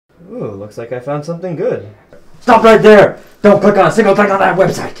Ooh, looks like I found something good. Stop right there! Don't click on a single thing on that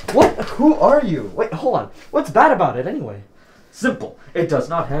website! What? Who are you? Wait, hold on. What's bad about it anyway? Simple. It does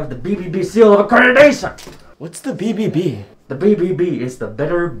not have the BBB seal of accreditation! What's the BBB? The BBB is the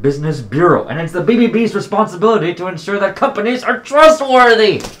Better Business Bureau, and it's the BBB's responsibility to ensure that companies are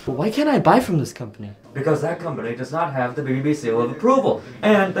trustworthy! Why can't I buy from this company? Because that company does not have the BBB seal of approval,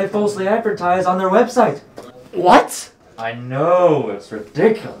 and they falsely advertise on their website. What? I know, it's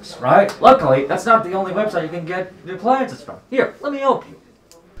ridiculous, right? Luckily, that's not the only website you can get the appliances from. Here, let me help you.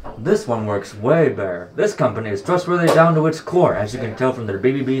 This one works way better. This company is trustworthy down to its core, as you can tell from their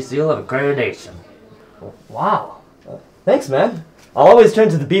BBB seal of accreditation. Wow. Thanks, man. I'll always turn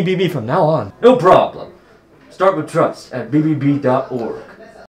to the BBB from now on. No problem. Start with trust at bbb.org.